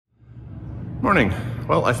Morning.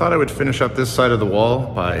 Well, I thought I would finish up this side of the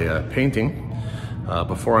wall by painting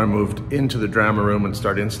before I moved into the drama room and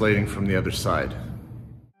start insulating from the other side.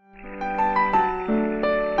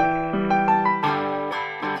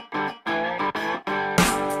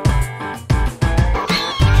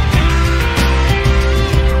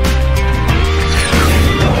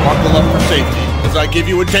 Buckle up for safety as I give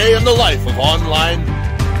you a day in the life of online.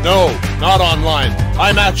 No, not online.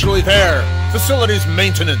 I'm actually there. Facilities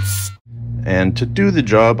maintenance. And to do the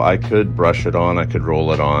job, I could brush it on, I could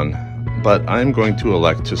roll it on, but I'm going to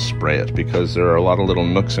elect to spray it because there are a lot of little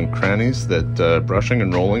nooks and crannies that brushing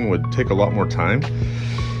and rolling would take a lot more time.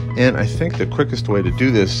 And I think the quickest way to do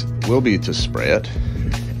this will be to spray it.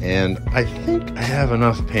 And I think I have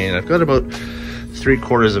enough paint. I've got about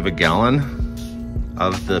 3/4 of a gallon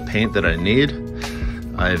of the paint that I need.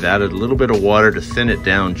 I've added a little bit of water to thin it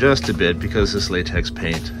down just a bit because this latex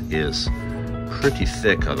paint is pretty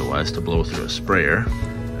thick otherwise to blow through a sprayer.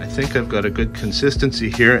 I think I've got a good consistency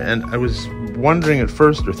here, and I was wondering at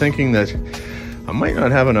first, or thinking that I might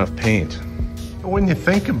not have enough paint. But when you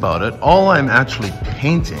think about it, all I'm actually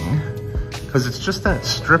painting, because it's just that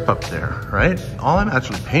strip up there, right? All I'm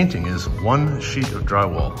actually painting is one sheet of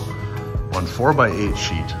drywall, one 4x8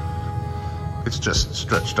 sheet. It's just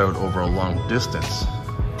stretched out over a long distance.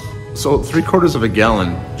 So 3/4 of a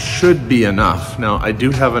gallon should be enough. Now I do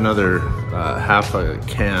have another half a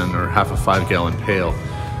can or half a 5-gallon pail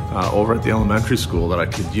over at the elementary school that I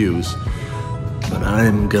could use, but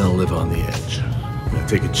I'm gonna live on the edge. I'm gonna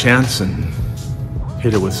take a chance and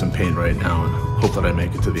hit it with some paint right now and hope that I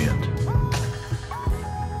make it to the end.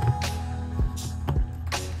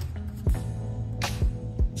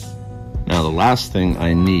 Now the last thing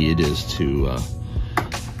I need is to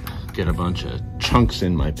get a bunch of chunks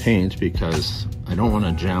in my paint because I don't want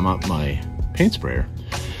to jam up my paint sprayer.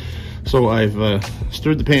 So I've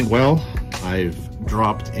stirred the paint well. I've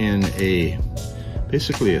dropped in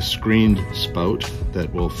basically a screened spout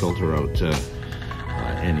that will filter out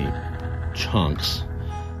any chunks.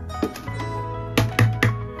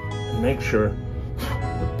 And make sure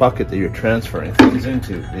the bucket that you're transferring things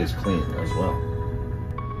into is clean as well.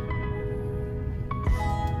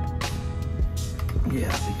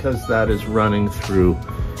 Yeah, because that is running through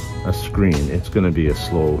a screen, it's going to be a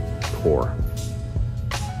slow pour.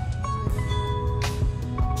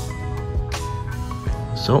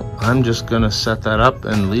 So I'm just going to set that up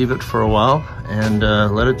and leave it for a while and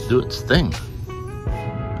let it do its thing.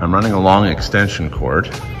 I'm running a long extension cord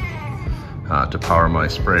to power my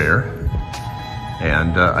sprayer,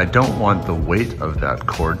 and I don't want the weight of that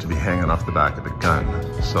cord to be hanging off the back of the gun,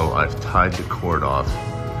 so I've tied the cord off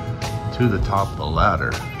to the top of the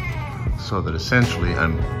ladder so that essentially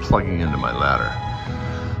I'm plugging into my ladder.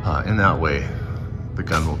 In that way, the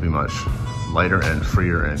gun will be much lighter and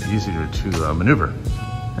freer and easier to maneuver.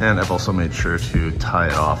 And I've also made sure to tie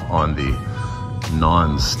it off on the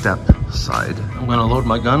non-step side. I'm gonna load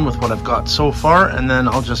my gun with what I've got so far, and then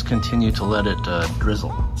I'll just continue to let it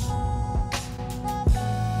drizzle.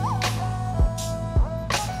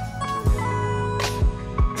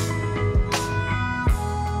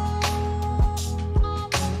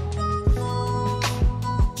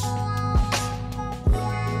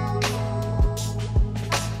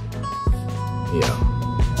 Yeah,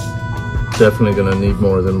 definitely gonna need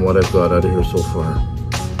more than what I've got out of here so far.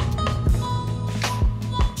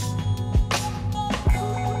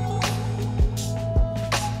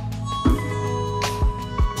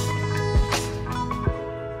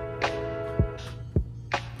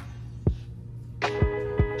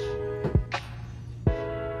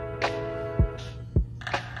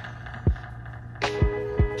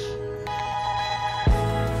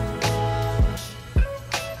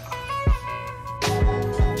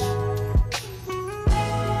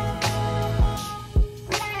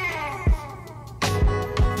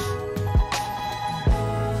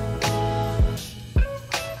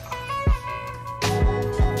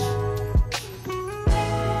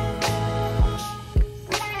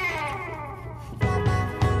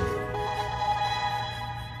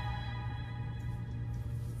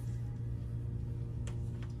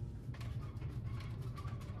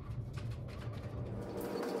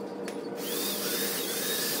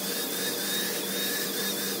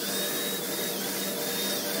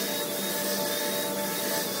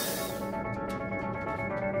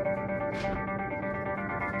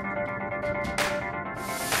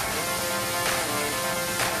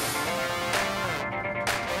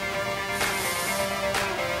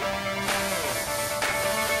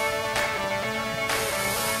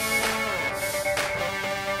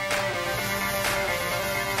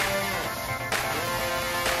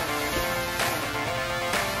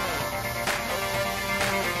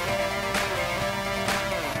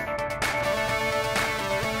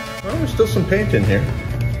 there's still some paint in here,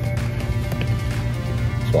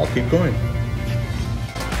 so I'll keep going.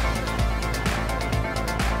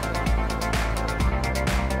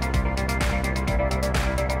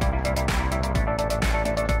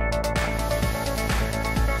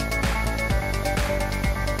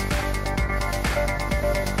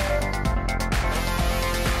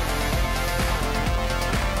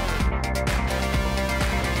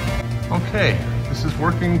 Okay, this is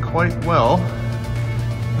working quite well,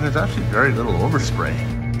 and there's actually very little overspray,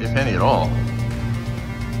 if any at all.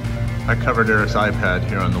 I covered Eric's iPad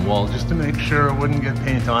here on the wall just to make sure it wouldn't get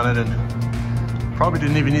paint on it, and probably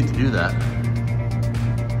didn't even need to do that.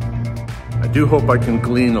 I do hope I can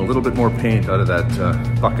glean a little bit more paint out of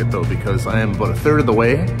that bucket though, because I am about a third of the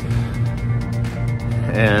way,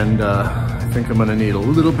 and I think I'm gonna need a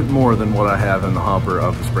little bit more than what I have in the hopper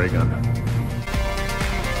of the spray gun.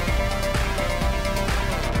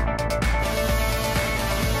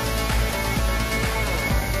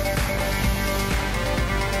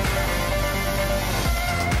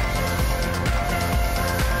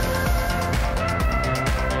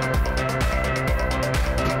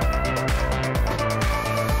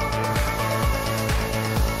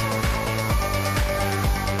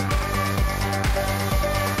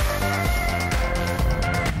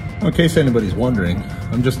 In case anybody's wondering,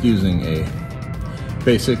 I'm just using a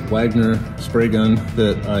basic Wagner spray gun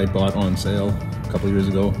that I bought on sale a couple years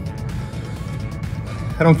ago.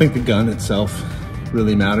 I don't think the gun itself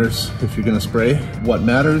really matters if you're gonna spray. What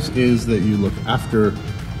matters is that you look after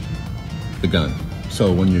the gun.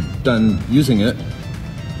 So when you're done using it,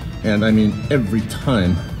 and I mean every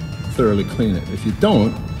time, thoroughly clean it. If you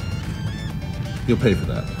don't, you'll pay for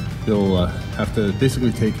that. You'll have to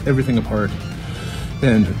basically take everything apart,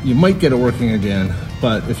 and you might get it working again,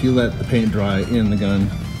 but if you let the paint dry in the gun,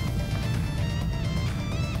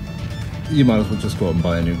 you might as well just go out and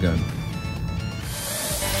buy a new gun.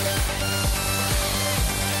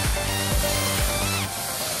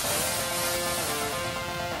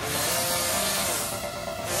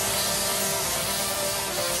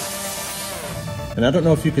 And I don't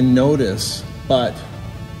know if you can notice, but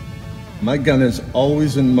my gun is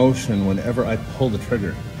always in motion whenever I pull the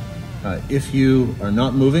trigger. If you are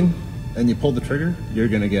not moving and you pull the trigger, you're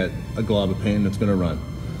gonna get a glob of paint that's gonna run.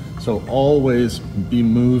 So always be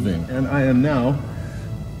moving. And I am now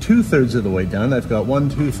 2/3 of the way done. I've got 1,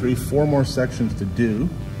 2, 3, 4 more sections to do.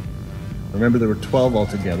 Remember, there were 12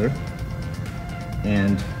 altogether.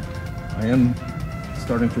 And I am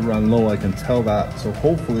starting to run low, I can tell that. So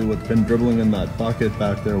hopefully what's been dribbling in that bucket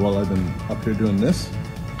back there while I've been up here doing this,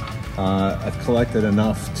 I've collected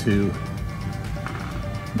enough to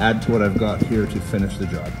add to what I've got here to finish the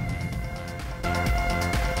job.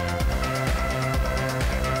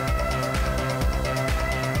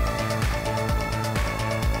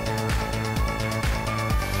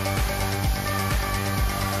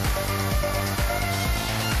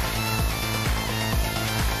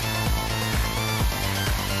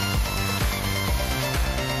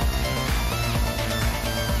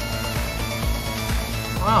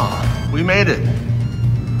 Wow, we made it.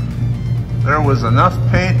 There was enough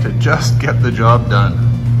paint to just get the job done.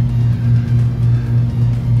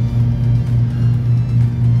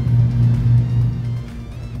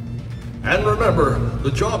 And remember,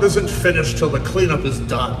 the job isn't finished till the cleanup is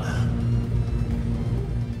done.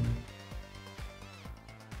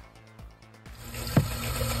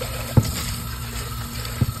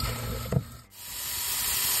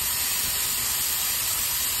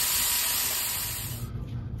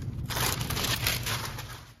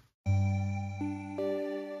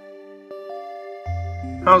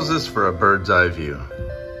 How's this for a bird's eye view?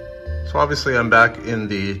 So obviously I'm back in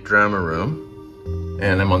the drama room,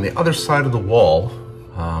 and I'm on the other side of the wall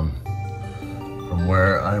from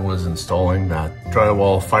where I was installing that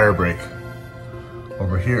drywall firebreak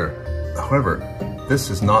over here. However, this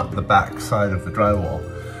is not the back side of the drywall.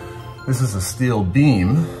 This is a steel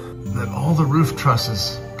beam that all the roof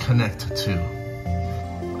trusses connect to.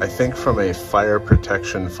 I think from a fire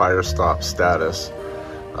protection, fire stop status,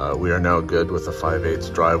 we are now good with the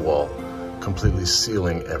 5/8 drywall, completely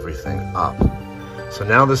sealing everything up. So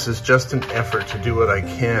now this is just an effort to do what I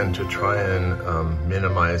can to try and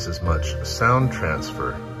minimize as much sound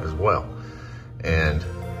transfer as well. And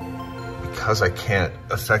because I can't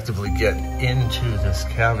effectively get into this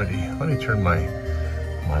cavity, let me turn my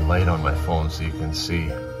light on my phone so you can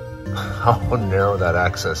see how narrow that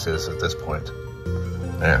access is at this point.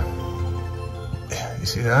 There. You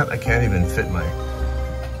see that? I can't even fit my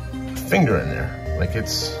finger in there. Like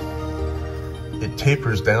it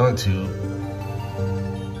tapers down to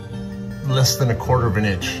less than 1/4 of an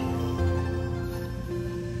inch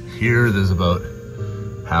here there's about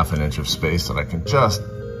 ½ an inch of space that I can just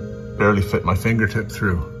barely fit my fingertip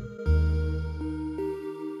through.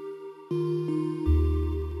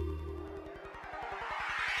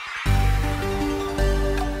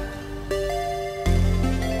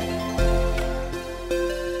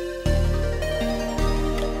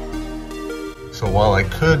 So while I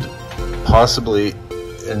could possibly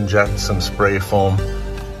inject some spray foam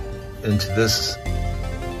into this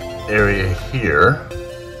area here,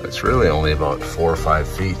 it's really only about 4 or 5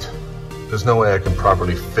 feet. There's no way I can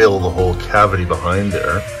properly fill the whole cavity behind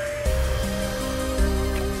there.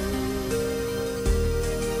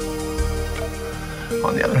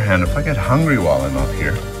 On the other hand, if I get hungry while I'm up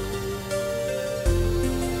here,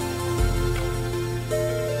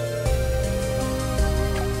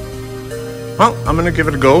 well, I'm gonna give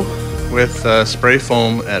it a go with spray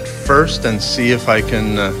foam at first and see if I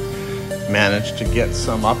can manage to get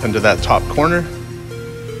some up into that top corner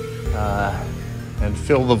and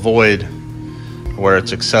fill the void where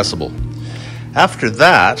it's accessible. After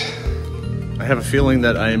that, I have a feeling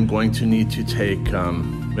that I am going to need to take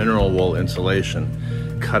mineral wool insulation,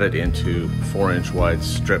 cut it into 4-inch wide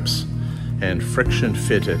strips, and friction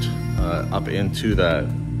fit it up into the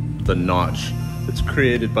notch that's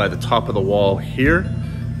created by the top of the wall here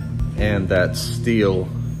and that steel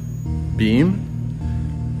beam,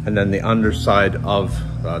 and then the underside of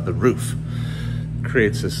the roof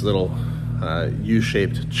creates this little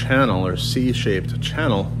U-shaped channel or C-shaped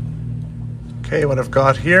channel. Okay, what I've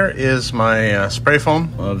got here is my spray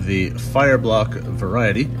foam of the firebreak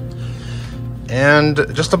variety and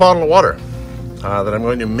just a bottle of water that I'm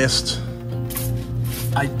going to mist.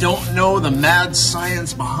 I don't know the mad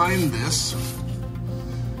science behind this,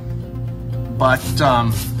 but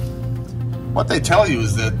what they tell you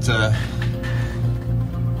is that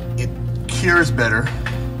it cures better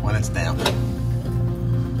when it's damp.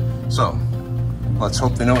 So let's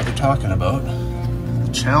hope they know what they're talking about.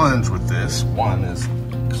 The challenge with this one is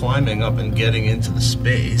climbing up and getting into the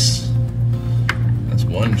space. That's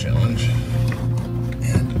one challenge.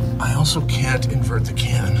 And I also can't invert the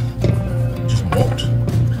can. It just won't.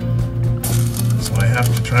 So I have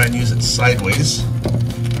to try and use it sideways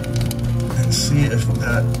and see if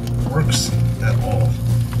that works at all.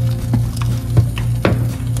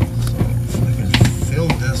 So if I can fill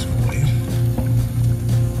this void.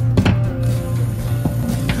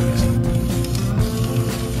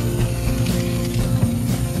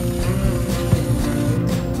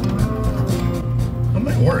 That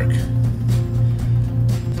might work.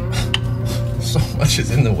 So much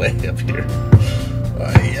is in the way up here.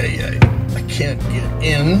 I can't get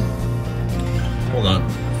in. Hold on.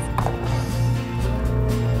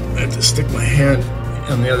 I have to stick my hand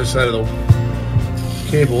on the other side of the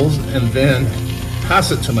cables and then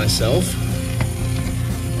pass it to myself.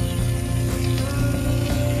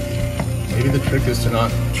 Maybe the trick is to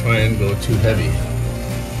not try and go too heavy.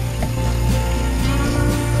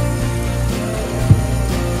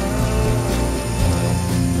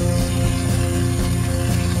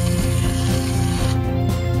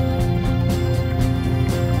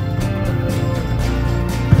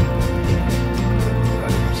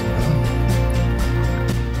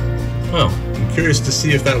 Well, I'm curious to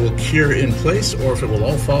see if that will cure in place or if it will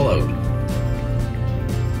all fall out. Maybe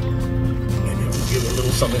we'll give it a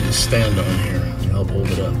little something to stand on here to help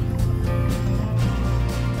hold it up.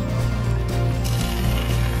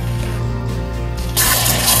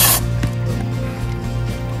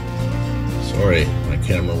 Sorry, my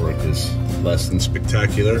camera work is less than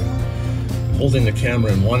spectacular. I'm holding the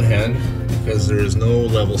camera in one hand because there is no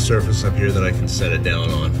level surface up here that I can set it down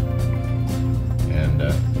on. And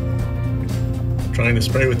trying to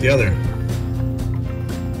spray with the other.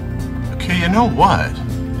 Okay, you know what?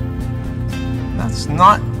 That's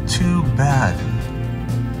not too bad.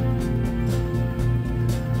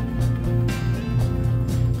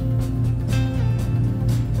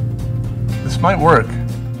 This might work.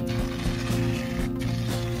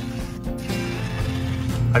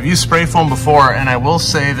 I've used spray foam before, and I will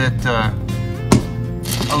say that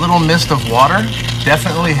a little mist of water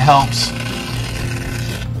definitely helps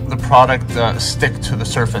the product stick to the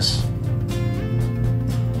surface.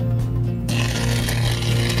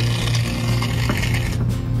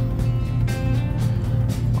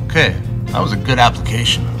 Okay, that was a good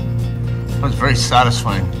application. That was very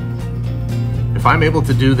satisfying. If I'm able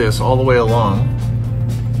to do this all the way along,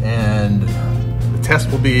 and the test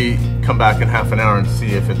will be come back in half an hour and see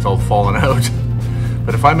if it's all fallen out.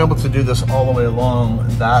 But if I'm able to do this all the way along,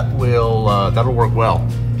 that will that'll work well.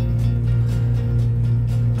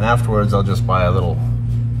 And afterwards, I'll just buy a little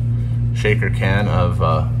shaker can of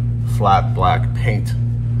flat black paint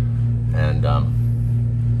and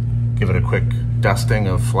give it a quick dusting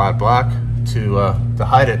of flat black to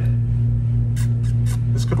hide it.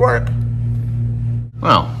 This could work.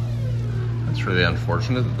 Well, that's really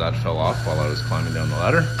unfortunate that that fell off while I was climbing down the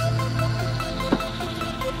ladder.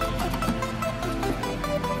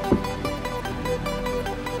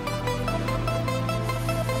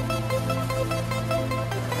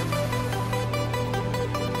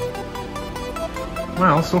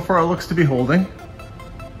 Well, so far it looks to be holding,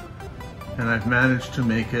 and I've managed to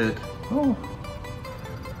make it,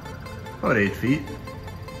 about 8 feet.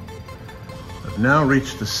 I've now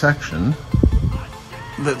reached the section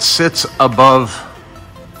that sits above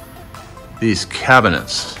these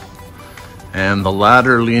cabinets, and the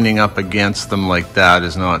ladder leaning up against them like that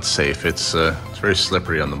is not safe. It's very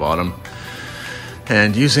slippery on the bottom,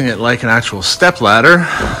 and using it like an actual step ladder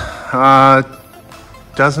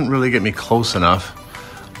doesn't really get me close enough,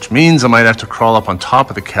 which means I might have to crawl up on top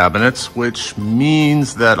of the cabinets, which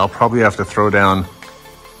means that I'll probably have to throw down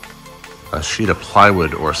a sheet of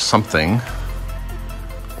plywood or something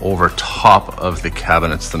over top of the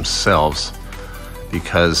cabinets themselves,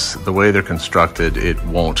 because the way they're constructed, it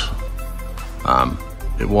won't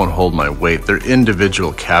hold my weight. They're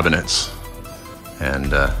individual cabinets and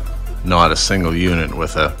not a single unit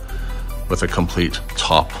with a complete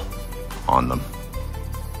top on them.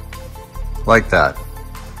 Like that.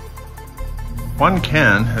 One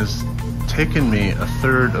can has taken me a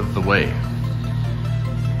third of the way.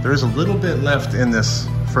 There's a little bit left in this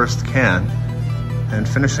first can, and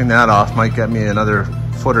finishing that off might get me another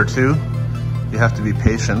foot or two. You have to be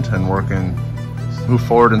patient and move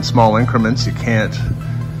forward in small increments. You can't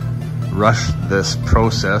rush this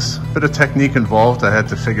process. A bit of technique involved. I had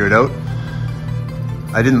to figure it out.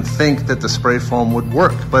 I didn't think that the spray foam would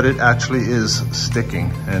work, but it actually is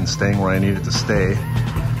sticking and staying where I need it to stay.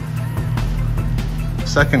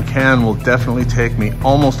 Second can will definitely take me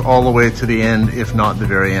almost all the way to the end, if not the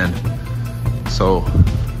very end. So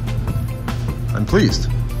I'm pleased.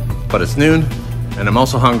 But it's noon and I'm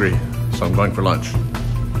also hungry, so I'm going for lunch.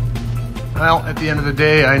 Well, at the end of the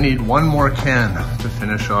day, I need one more can to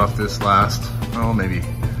finish off this last, maybe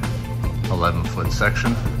 11-foot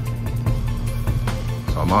section.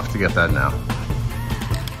 So I'm off to get that now.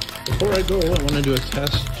 Before I go, I want to do a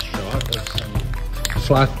test shot of some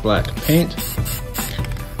flat black paint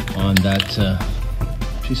on that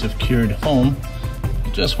piece of cured foam. I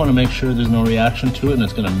just want to make sure there's no reaction to it and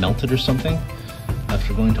it's going to melt it or something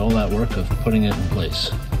after going to all that work of putting it in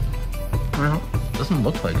place. Well, it doesn't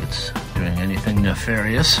look like it's doing anything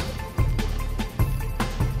nefarious.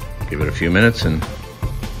 Give it a few minutes and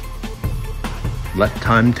let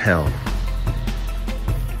time tell.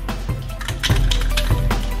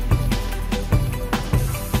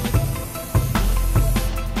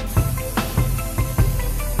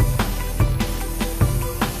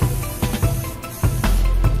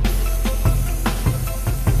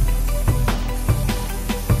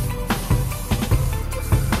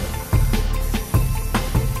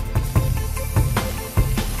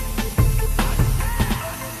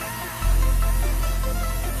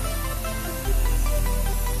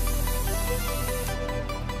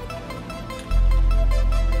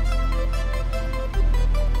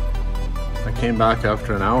 Came back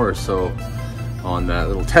after an hour or so on that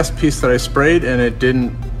little test piece that I sprayed, and it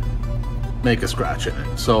didn't make a scratch in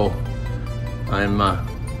it. So I'm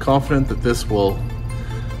confident that this will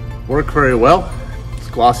work very well. It's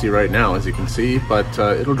glossy right now, as you can see, but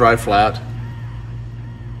it'll dry flat.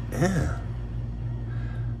 Yeah,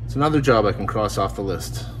 it's another job I can cross off the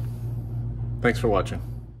list. Thanks for watching.